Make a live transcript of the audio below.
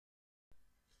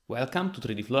Welcome to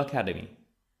 3Dflow Academy.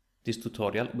 This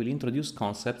tutorial will introduce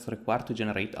concepts required to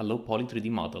generate a low-poly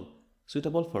 3D model,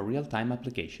 suitable for real-time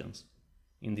applications.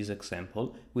 In this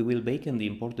example, we will bake and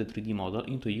import the 3D model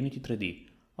into Unity 3D,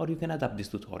 or you can adapt this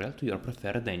tutorial to your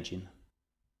preferred engine.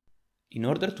 In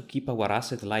order to keep our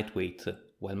asset lightweight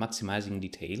while maximizing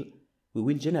detail, we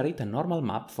will generate a normal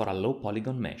map for a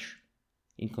low-polygon mesh.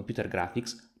 In computer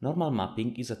graphics, normal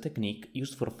mapping is a technique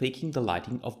used for faking the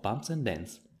lighting of bumps and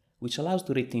dents, which allows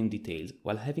to retain details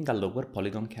while having a lower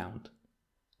polygon count.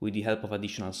 With the help of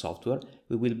additional software,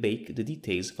 we will bake the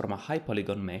details from a high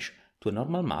polygon mesh to a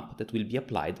normal map that will be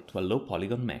applied to a low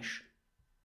polygon mesh.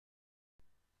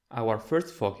 Our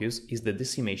first focus is the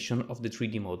decimation of the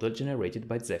 3D model generated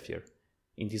by Zephyr.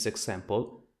 In this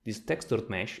example, this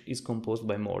textured mesh is composed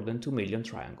by more than 2 million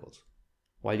triangles.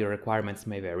 While your requirements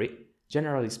may vary,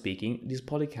 generally speaking, this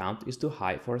poly count is too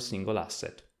high for a single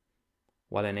asset.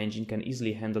 While an engine can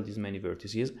easily handle these many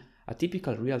vertices, a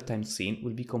typical real-time scene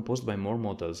will be composed by more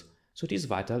models, so it is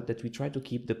vital that we try to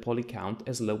keep the poly count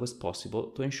as low as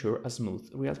possible to ensure a smooth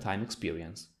real-time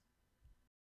experience.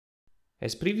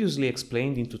 As previously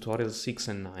explained in tutorials 6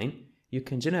 and 9, you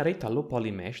can generate a low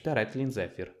poly mesh directly in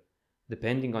Zephyr.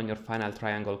 Depending on your final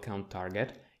triangle count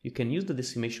target, you can use the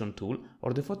Decimation tool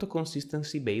or the photo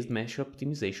consistency-based mesh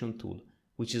optimization tool,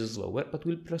 which is slower but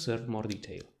will preserve more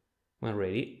detail. When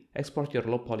ready, export your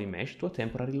low poly mesh to a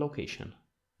temporary location.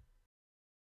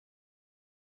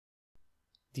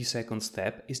 The second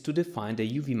step is to define the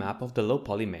UV map of the low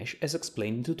poly mesh as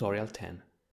explained in tutorial 10.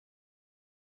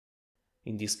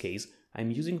 In this case,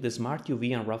 I'm using the Smart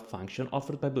UV Unwrap function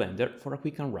offered by Blender for a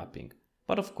quick unwrapping,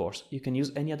 but of course you can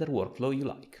use any other workflow you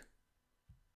like.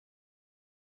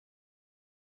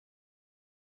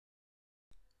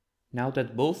 Now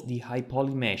that both the high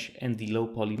poly mesh and the low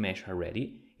poly mesh are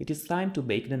ready, it is time to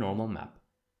bake the normal map.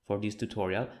 For this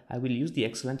tutorial, I will use the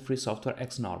excellent free software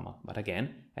xNormal, but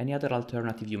again, any other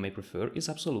alternative you may prefer is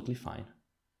absolutely fine.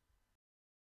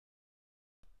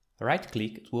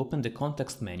 Right-click to open the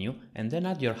context menu and then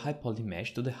add your high poly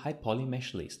mesh to the high poly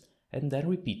mesh list, and then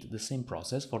repeat the same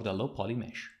process for the low poly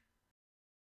mesh.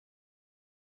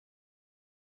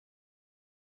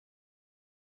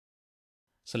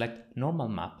 Select Normal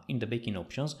Map in the baking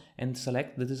options and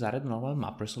select the desired normal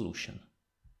map resolution.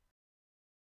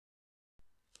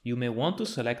 You may want to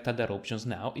select other options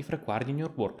now if required in your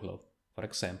workflow. For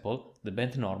example, the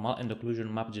bent normal and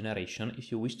occlusion map generation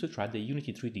if you wish to try the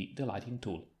Unity 3D lighting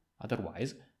tool.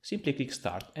 Otherwise, simply click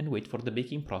Start and wait for the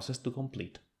baking process to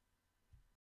complete.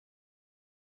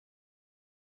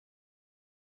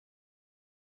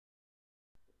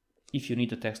 If you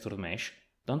need a textured mesh,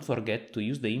 don't forget to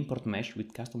use the Import Mesh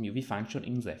with Custom UV function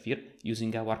in Zephyr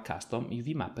using our custom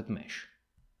UV mapped mesh.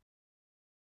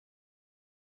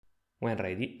 When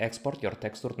ready, export your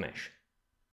textured mesh.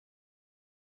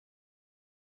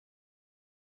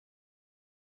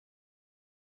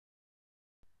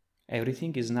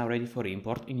 Everything is now ready for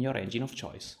import in your engine of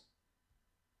choice.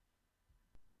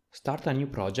 Start a new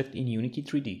project in Unity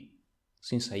 3D.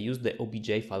 Since I use the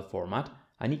OBJ file format,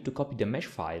 I need to copy the mesh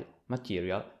file,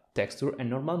 material, texture and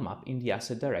normal map in the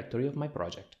asset directory of my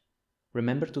project.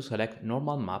 Remember to select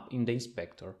normal map in the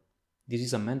inspector. This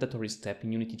is a mandatory step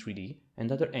in Unity 3D, and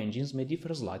other engines may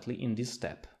differ slightly in this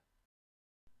step.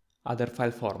 Other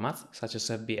file formats, such as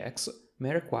FBX,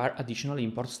 may require additional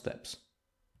import steps.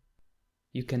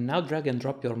 You can now drag and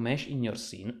drop your mesh in your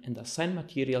scene and assign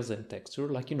materials and texture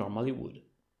like you normally would.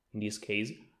 In this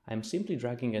case, I am simply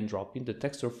dragging and dropping the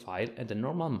texture file and the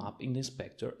normal map in the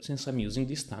inspector since I'm using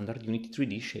the standard Unity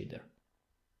 3D shader.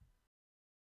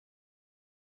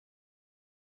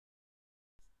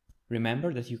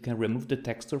 Remember that you can remove the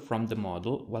texture from the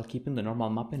model while keeping the normal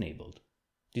map enabled.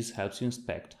 This helps you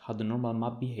inspect how the normal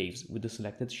map behaves with the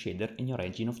selected shader in your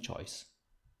engine of choice.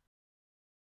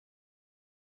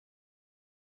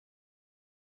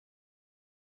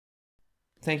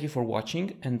 Thank you for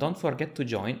watching, and don't forget to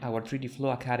join our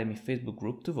 3Dflow Academy Facebook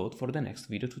group to vote for the next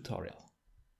video tutorial.